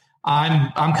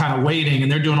I'm kind of waiting,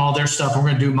 and they're doing all their stuff. We're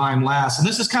going to do mine last. And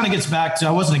this just kind of gets back to,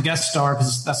 I wasn't a guest star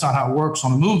because that's not how it works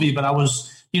on a movie, but I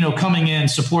was, coming in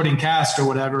supporting cast or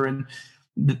whatever. And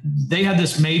they had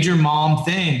this major mom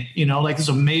thing, like it's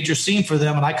a major scene for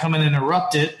them. And I come in and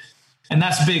interrupt it. And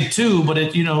that's big too. But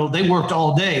they worked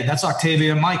all day. That's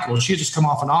Octavia and Michael. She had just come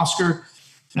off an Oscar.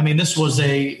 I mean, this was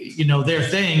their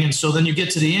thing. And so then you get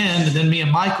to the end, and then me and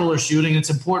Michael are shooting. It's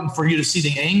important for you to see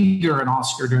the anger in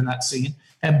Oscar during that scene.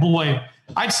 And boy,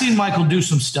 I'd seen Michael do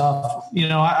some stuff.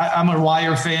 I'm a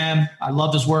Wire fan. I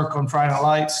loved his work on Friday Night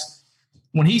Lights.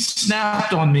 When he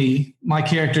snapped on me, my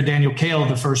character, Daniel Kael,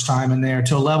 the first time in there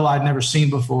to a level I'd never seen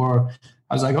before,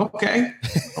 I was like, okay.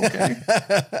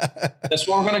 That's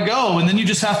where we're going to go. And then you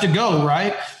just have to go,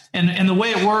 right? And the way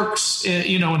it works,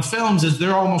 in films is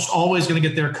they're almost always going to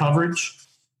get their coverage,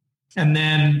 and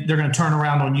then they're going to turn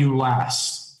around on you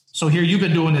last. So here you've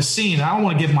been doing this scene. I don't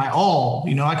want to give my all.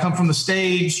 I come from the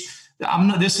stage. I'm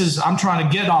trying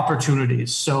to get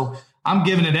opportunities. So I'm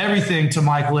giving it everything to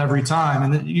Michael every time.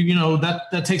 And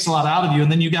that takes a lot out of you.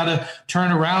 And then you got to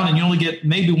turn around, and you only get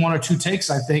maybe 1 or 2 takes,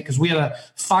 I think, because we had a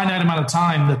finite amount of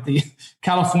time that the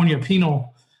California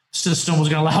penal system was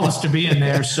going to allow us to be in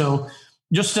there. So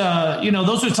just, those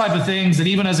are the type of things that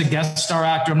even as a guest star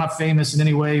actor, I'm not famous in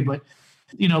any way, but,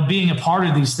 being a part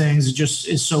of these things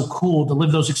is so cool to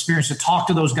live those experiences, to talk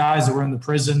to those guys that were in the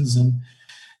prisons. And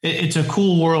it's a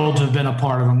cool world to have been a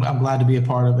part of. I'm glad to be a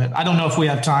part of it. I don't know if we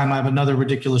have time. I have another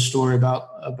ridiculous story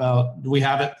about, do we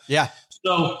have it? Yeah.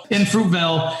 So in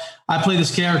Fruitvale, I play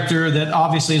this character that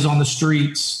obviously is on the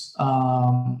streets.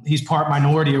 He's part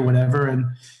minority or whatever.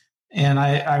 And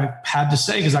I had to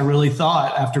say, because I really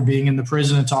thought after being in the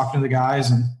prison and talking to the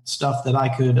guys and stuff that I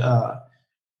could,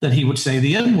 that he would say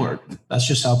the N-word. That's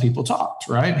just how people talked,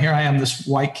 right? Here I am, this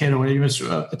white kid or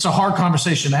whatever. It's a hard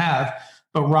conversation to have.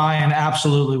 But Ryan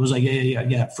absolutely was like,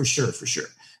 yeah, for sure.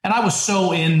 And I was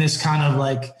so in this kind of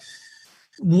like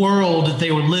world that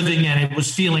they were living in. It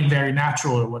was feeling very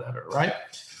natural or whatever, right?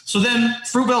 So then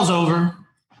Fruitvale's over.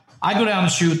 I go down to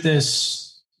shoot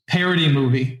this parody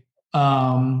movie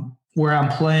where I'm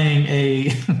playing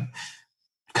a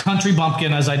country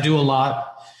bumpkin, as I do a lot.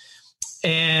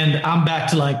 And I'm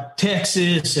back to like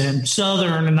Texas and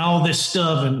Southern and all this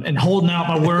stuff and holding out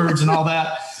my words and all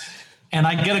that. And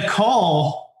I get a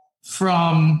call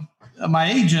from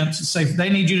my agent to say they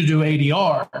need you to do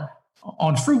ADR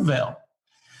on Fruitvale.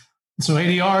 So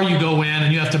ADR, you go in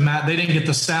and you have to they didn't get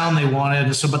the sound they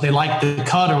wanted, but they like the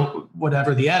cut or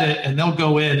whatever, the edit, and they'll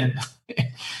go in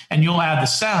and you'll add the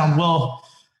sound. Well,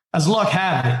 as luck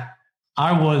had it,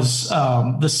 I was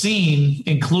the scene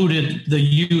included the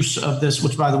use of this,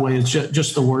 which by the way is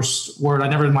just the worst word. I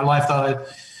never in my life thought I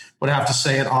would have to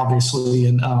say it, obviously.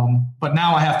 And, but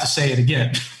now I have to say it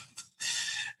again.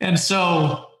 And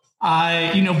so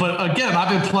but again, I've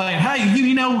been playing, hey,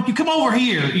 you come over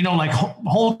here, like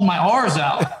hold my R's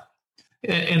out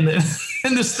in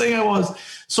this thing I was.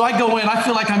 So I go in, I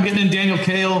feel like I'm getting in Daniel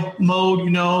Kael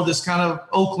mode, this kind of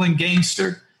Oakland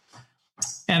gangster.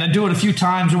 And I do it a few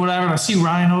times or whatever. And I see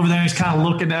Ryan over there, and he's kind of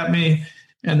looking at me.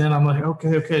 And then I'm like,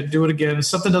 okay, do it again.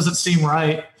 Something doesn't seem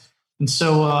right. And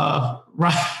so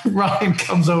Ryan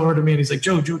comes over to me and he's like,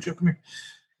 Joe, come here.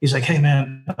 He's like, hey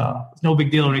man, no big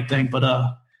deal or anything, but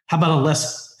how about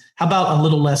a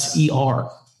little less ER,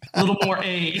 a little more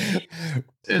A.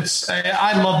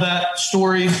 I love that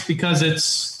story because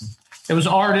it was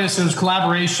artists, it was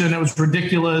collaboration, it was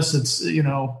ridiculous.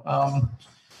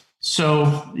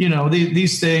 So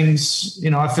these things,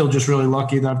 I feel just really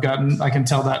lucky that I can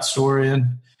tell that story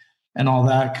and all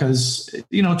that because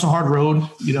it's a hard road.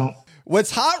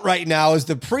 What's hot right now is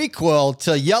the prequel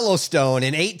to Yellowstone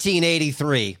in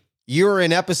 1883. You were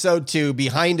in episode 2,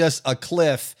 Behind Us a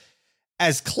Cliff,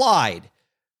 as Clyde.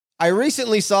 I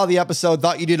recently saw the episode,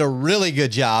 thought you did a really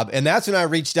good job, and that's when I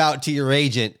reached out to your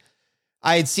agent.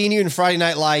 I had seen you in Friday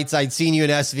Night Lights, I'd seen you in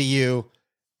SVU,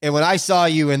 and when I saw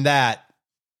you in that,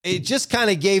 it just kind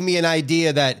of gave me an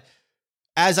idea that,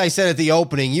 as I said at the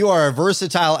opening, you are a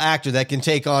versatile actor that can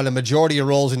take on a majority of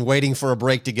roles and waiting for a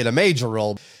break to get a major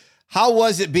role. How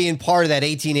was it being part of that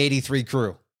 1883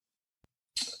 crew?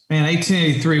 Man,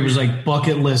 1883 was like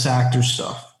bucket list actor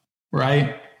stuff,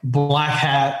 right? Black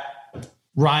hat,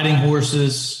 riding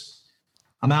horses.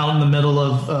 I'm out in the middle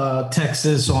of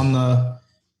Texas on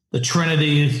the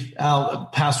Trinity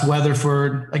out past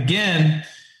Weatherford. Again,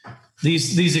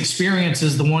 these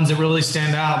experiences, the ones that really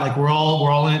stand out, like we're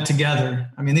all in it together.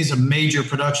 I mean, these are major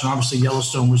production. Obviously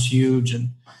Yellowstone was huge, and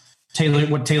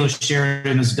what Taylor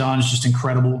Sheridan has done is just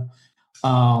incredible.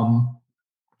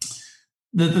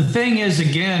 The thing is,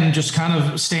 again, just kind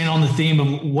of staying on the theme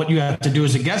of what you have to do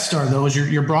as a guest star, though, is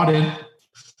you're brought in,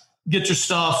 get your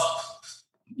stuff,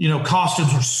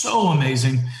 costumes are so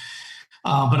amazing.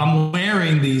 But I'm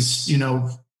wearing these,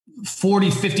 40,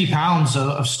 50 pounds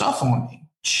of stuff on me,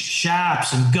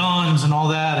 chaps and guns and all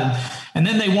that. And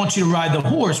then they want you to ride the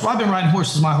horse. Well, I've been riding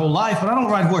horses my whole life, but I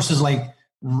don't ride horses like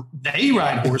they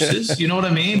ride horses. You know what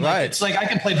I mean? Right. It's like I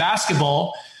can play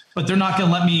basketball, but they're not going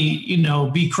to let me,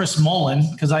 be Chris Mullin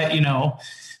because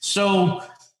so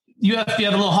you have a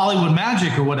little Hollywood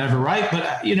magic or whatever, right? But,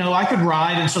 I could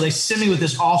ride. And so they sent me with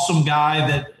this awesome guy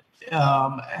that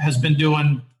has been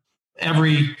doing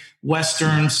every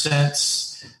Western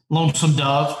since Lonesome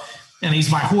Dove. And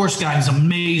he's my horse guy. He's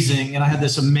amazing. And I had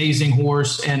this amazing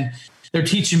horse, and they're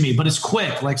teaching me, but it's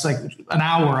quick. It's like an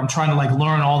hour. I'm trying to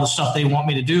learn all the stuff they want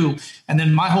me to do. And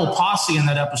then my whole posse in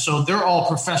that episode, they're all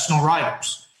professional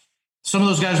riders. Some of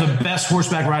those guys are the best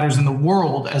horseback riders in the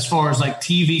world as far as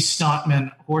TV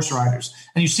stuntmen, horse riders.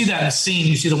 And you see that in a scene.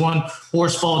 You see the one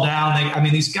horse fall down.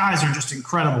 These guys are just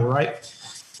incredible, right?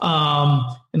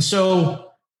 And so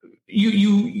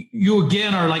you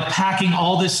again are packing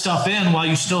all this stuff in while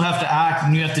you still have to act,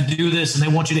 and you have to do this, and they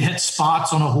want you to hit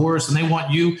spots on a horse, and they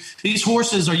want you. These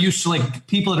horses are used to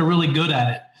people that are really good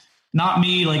at it. Not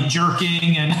me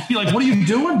jerking and you're what are you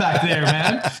doing back there,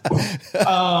 man?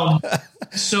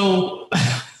 So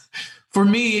for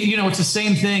me, it's the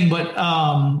same thing, but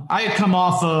I had come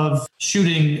off of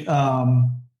shooting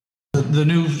the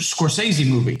new Scorsese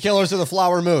movie, Killers of the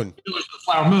Flower Moon. Killers of the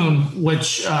Flower Moon,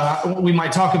 which we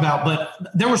might talk about, but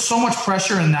there was so much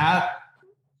pressure in that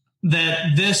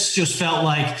this just felt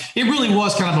like it really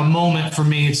was kind of a moment for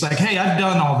me. It's hey, I've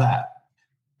done all that,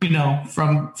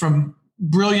 from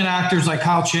brilliant actors like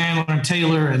Kyle Chandler and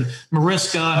Taylor and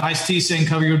Mariska and Ice-T saying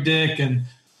 "Cover Your Dick" and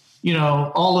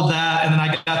all of that. And then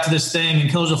I got to this thing and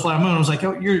Killers of the Flower Moon. I was like,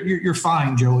 oh, you're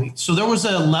fine, Joey. So there was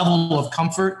a level of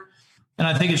comfort, and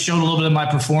I think it showed a little bit of my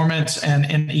performance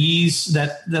and ease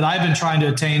that I've been trying to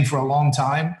attain for a long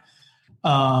time,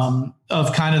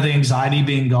 of kind of the anxiety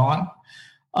being gone.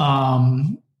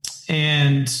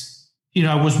 And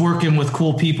I was working with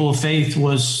cool people. Faith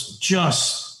was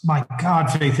just, my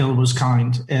God, Faith Hill was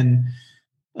kind and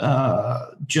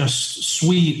just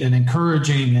sweet and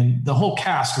encouraging, and the whole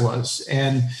cast was.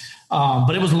 And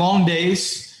but it was long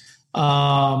days, a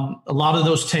lot of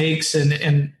those takes, and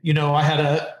I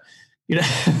had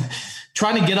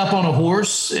trying to get up on a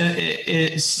horse,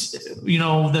 it's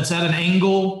that's at an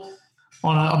angle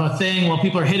on a thing while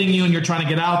people are hitting you and you're trying to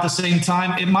get out at the same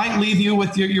time. It might leave you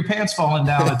with your pants falling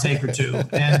down a take or two.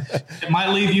 And it might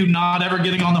leave you not ever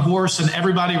getting on the horse and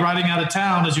everybody riding out of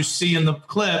town, as you see in the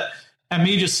clip, and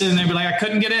me just sitting there and be like, I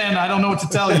couldn't get in. I don't know what to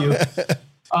tell you.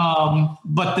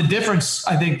 But the difference,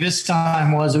 I think, this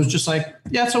time was, it was just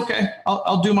yeah, it's okay.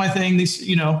 I'll do my thing. These,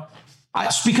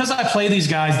 because I play these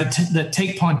guys that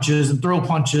take punches and throw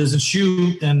punches and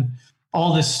shoot and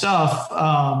all this stuff.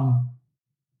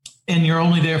 And you're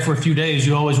only there for a few days.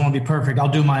 You always want to be perfect. I'll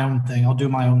do my own thing. I'll do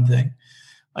my own thing.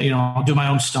 I'll do my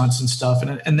own stunts and stuff.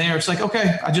 And there it's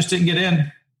okay, I just didn't get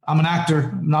in. I'm an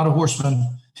actor, I'm not a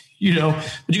horseman,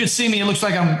 but you can see me. It looks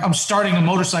like I'm starting a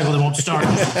motorcycle that won't start,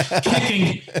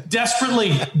 kicking,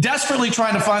 desperately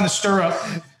trying to find the stirrup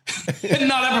and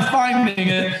not ever finding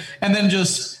it. And then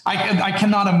I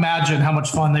cannot imagine how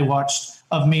much fun they watched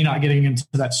of me not getting into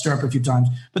that stirrup a few times.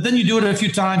 But then you do it a few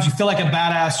times, you feel like a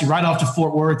badass, you ride off to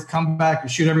Fort Worth, come back, you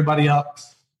shoot everybody up.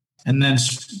 And then,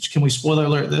 can we spoiler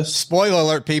alert this? Spoiler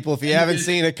alert, people. If you haven't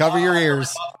seen it, cover your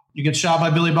ears. You get shot by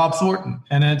Billy Bob Thornton.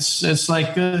 And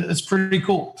it's pretty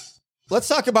cool. Let's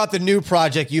talk about the new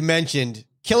project you mentioned,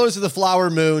 Killers of the Flower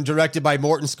Moon, directed by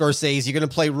Martin Scorsese. You're going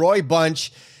to play Roy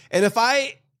Bunch. And if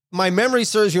my memory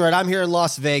serves me right, I'm here in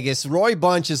Las Vegas. Roy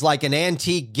Bunch is like an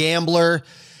antique gambler.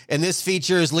 And this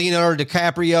features Leonardo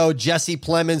DiCaprio, Jesse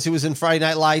Plemons, who was in Friday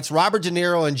Night Lights, Robert De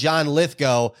Niro, and John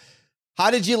Lithgow. How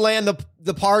did you land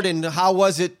the part, and how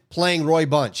was it playing Roy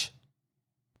Bunch?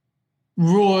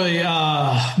 Roy,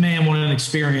 man, what an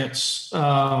experience.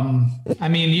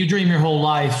 You dream your whole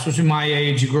life, especially my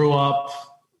age. You grew up,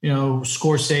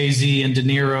 Scorsese and De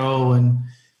Niro,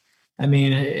 and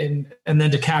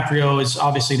then DiCaprio is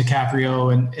obviously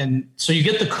DiCaprio. And so you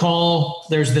get the call,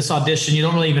 there's this audition. You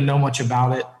don't really even know much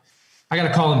about it. I got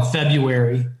a call in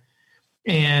February,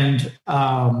 and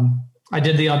I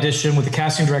did the audition with the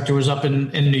casting director, who was up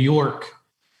in New York,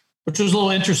 which was a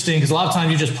little interesting because a lot of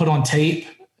times you just put on tape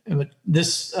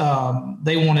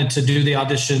They wanted to do the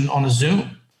audition on a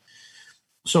Zoom.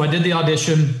 So I did the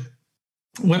audition,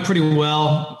 went pretty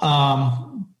well.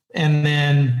 And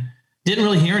then didn't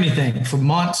really hear anything for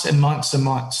months and months and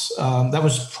months. That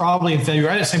was probably in February.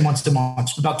 I didn't say months to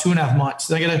months, about 2.5 months.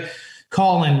 Then I get a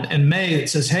call in May that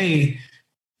says, hey,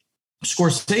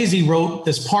 Scorsese wrote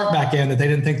this part back in that they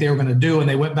didn't think they were going to do. And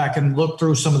they went back and looked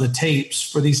through some of the tapes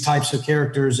for these types of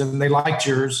characters, and they liked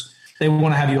yours. They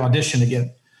want to have you audition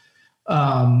again.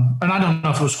 And I don't know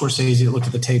if it was Scorsese that looked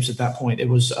at the tapes at that point. It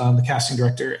was the casting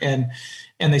director.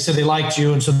 And they said they liked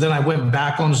you. And so then I went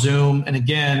back on Zoom. And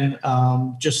again,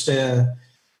 just a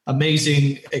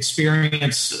amazing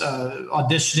experience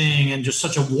auditioning, and just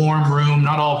such a warm room.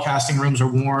 Not all casting rooms are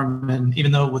warm. And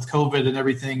even though with COVID and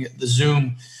everything, the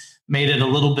Zoom made it a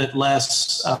little bit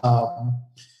less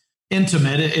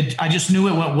intimate. I just knew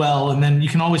it went well. And then you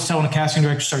can always tell when a casting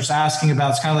director starts asking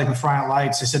about, it's kind of like with Friday Night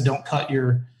Lights. They said, don't cut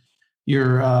your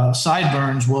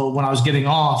sideburns. Well, when I was getting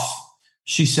off,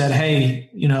 she said, hey,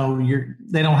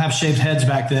 they don't have shaved heads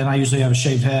back then. I usually have a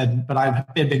shaved head, but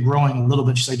it had been growing a little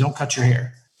bit. She said, don't cut your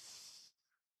hair.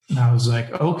 And I was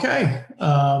like, okay,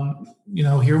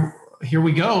 here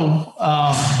we go.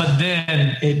 But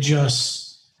then it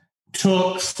just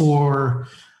took for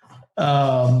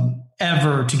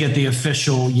ever to get the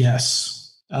official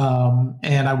yes.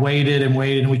 And I waited and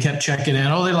waited, and we kept checking in.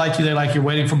 Oh, they like you. They like you're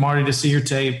waiting for Marty to see your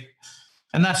tape.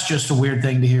 And that's just a weird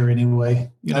thing to hear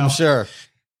anyway. I'm sure.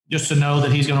 Just to know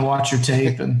that he's going to watch your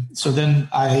tape. And so then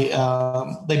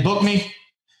they booked me,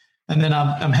 and then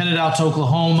I'm headed out to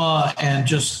Oklahoma, and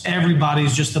just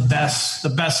everybody's just the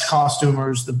best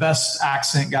costumers, the best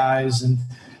accent guys. And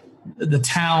the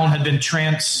town had been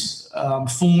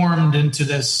transformed into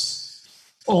this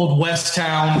old West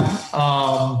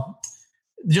town.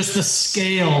 Just the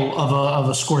scale of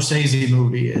a Scorsese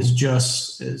movie is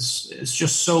just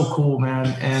so cool, man.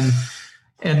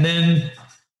 And then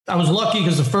I was lucky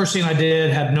because the first scene I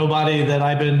did had nobody that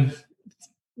I've been,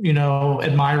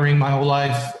 admiring my whole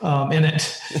life in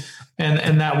it.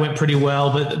 And that went pretty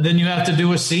well. But then you have to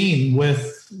do a scene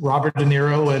with Robert De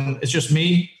Niro, and it's just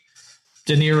me,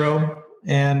 De Niro,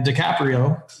 and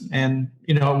DiCaprio. And,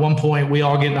 at one point we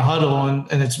all get in a huddle,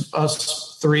 and it's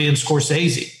us three and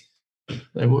Scorsese.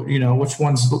 Which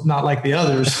one's not like the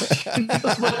others.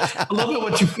 A little bit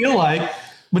what you feel like,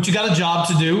 but you got a job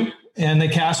to do, and they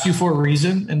cast you for a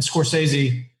reason. And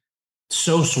Scorsese,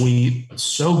 so sweet,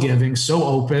 so giving, so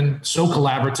open, so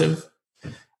collaborative.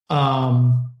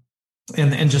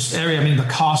 And just the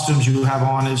costumes you have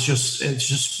on it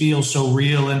just feels so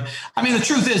real. And the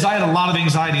truth is, I had a lot of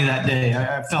anxiety that day.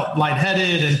 I felt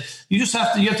lightheaded, and you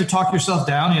have to talk yourself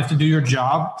down. You have to do your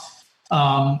job.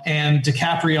 And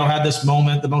DiCaprio had this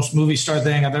moment, the most movie star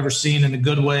thing I've ever seen in a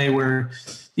good way, where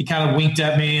he kind of winked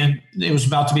at me, and it was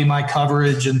about to be my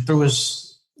coverage, and threw his,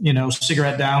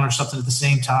 cigarette down or something at the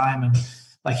same time. And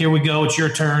like, here we go, it's your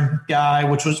turn, guy,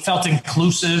 which felt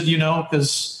inclusive,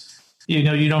 because,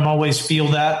 you don't always feel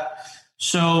that.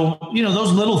 So,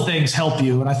 those little things help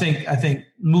you. And I think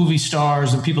movie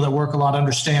stars and people that work a lot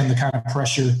understand the kind of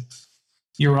pressure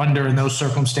you're under in those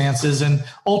circumstances. And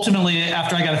ultimately,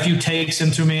 after I got a few takes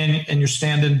into me, and you're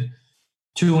standing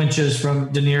 2 inches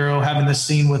from De Niro, having this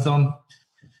scene with him,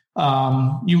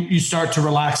 you start to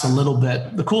relax a little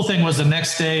bit. The cool thing was the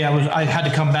next day I had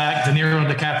to come back. De Niro and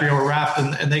DiCaprio were wrapped,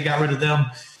 and they got rid of them,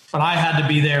 but I had to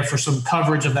be there for some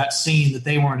coverage of that scene that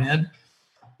they weren't in.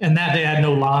 And that day I had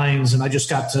no lines, and I just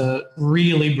got to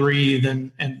really breathe.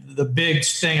 And the big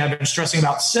thing I've been stressing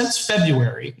about since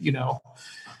February,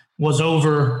 was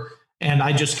over, and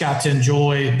I just got to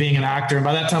enjoy being an actor. And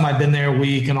by that time I'd been there a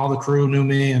week, and all the crew knew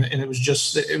me, and it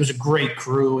was a great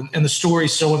crew, and the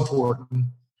story's so important.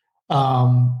 I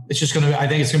think it's going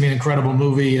to be an incredible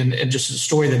movie, and just a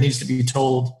story that needs to be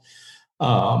told.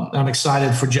 I'm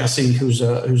excited for Jesse, who's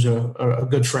a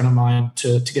good friend of mine,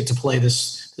 to get to play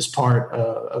this part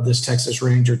of this Texas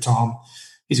Ranger, Tom.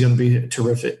 He's going to be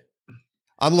terrific.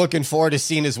 I'm looking forward to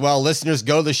seeing as well. Listeners,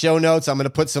 go to the show notes. I'm going to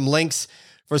put some links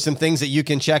for some things that you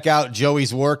can check out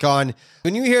Joey's work on.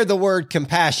 When you hear the word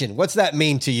compassion, what's that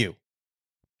mean to you?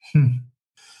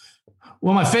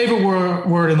 Well, my favorite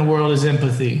word in the world is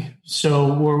empathy.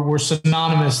 So we're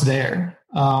synonymous there.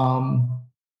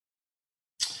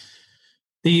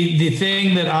 The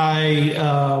thing that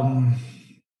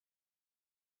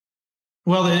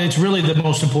it's really the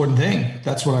most important thing.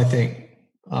 That's what I think.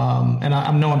 And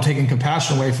I know I'm taking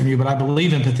compassion away from you, but I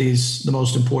believe empathy is the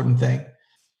most important thing.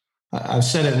 I've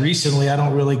said it recently. I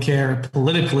don't really care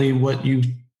politically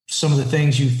some of the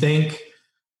things you think.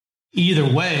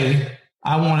 Either way,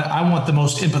 I want the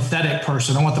most empathetic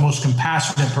person. I want the most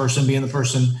compassionate person being the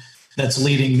person that's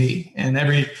leading me. And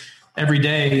every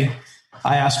day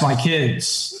I ask my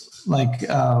kids, like,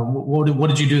 what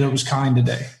did you do that was kind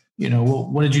today?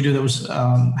 What did you do that was,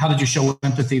 how did you show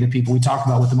empathy to people? We talk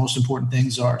about what the most important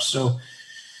things are. So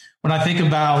when I think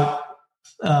about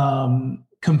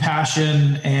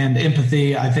compassion and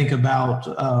empathy, I think about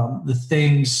the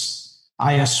things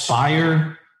I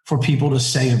aspire for people to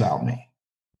say about me.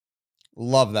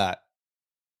 Love that.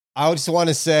 I just want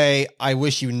to say, I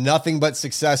wish you nothing but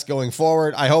success going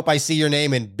forward. I hope I see your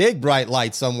name in big, bright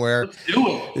lights somewhere. Let's do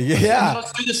it. Yeah.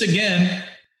 Let's do this again.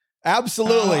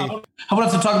 Absolutely. I don't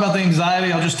have to talk about the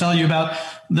anxiety. I'll just tell you about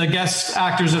the guest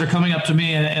actors that are coming up to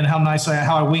me and how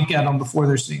I wink at them before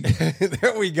they're seen.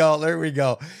 There we go.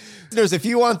 Listeners, if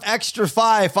you want extra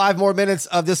five more minutes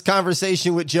of this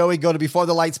conversation with Joey, go to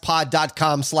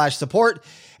beforethelightspod.com/support.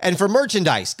 And for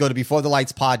merchandise, go to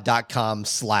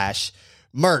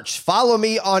beforethelightspod.com/merch. Follow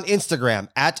me on Instagram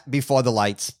at Before the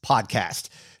Lights Podcast.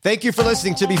 Thank you for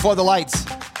listening to Before the Lights.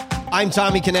 I'm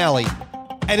Tommy Canale.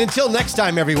 And until next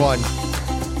time, everyone,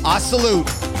 I salute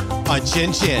a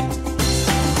chin chin.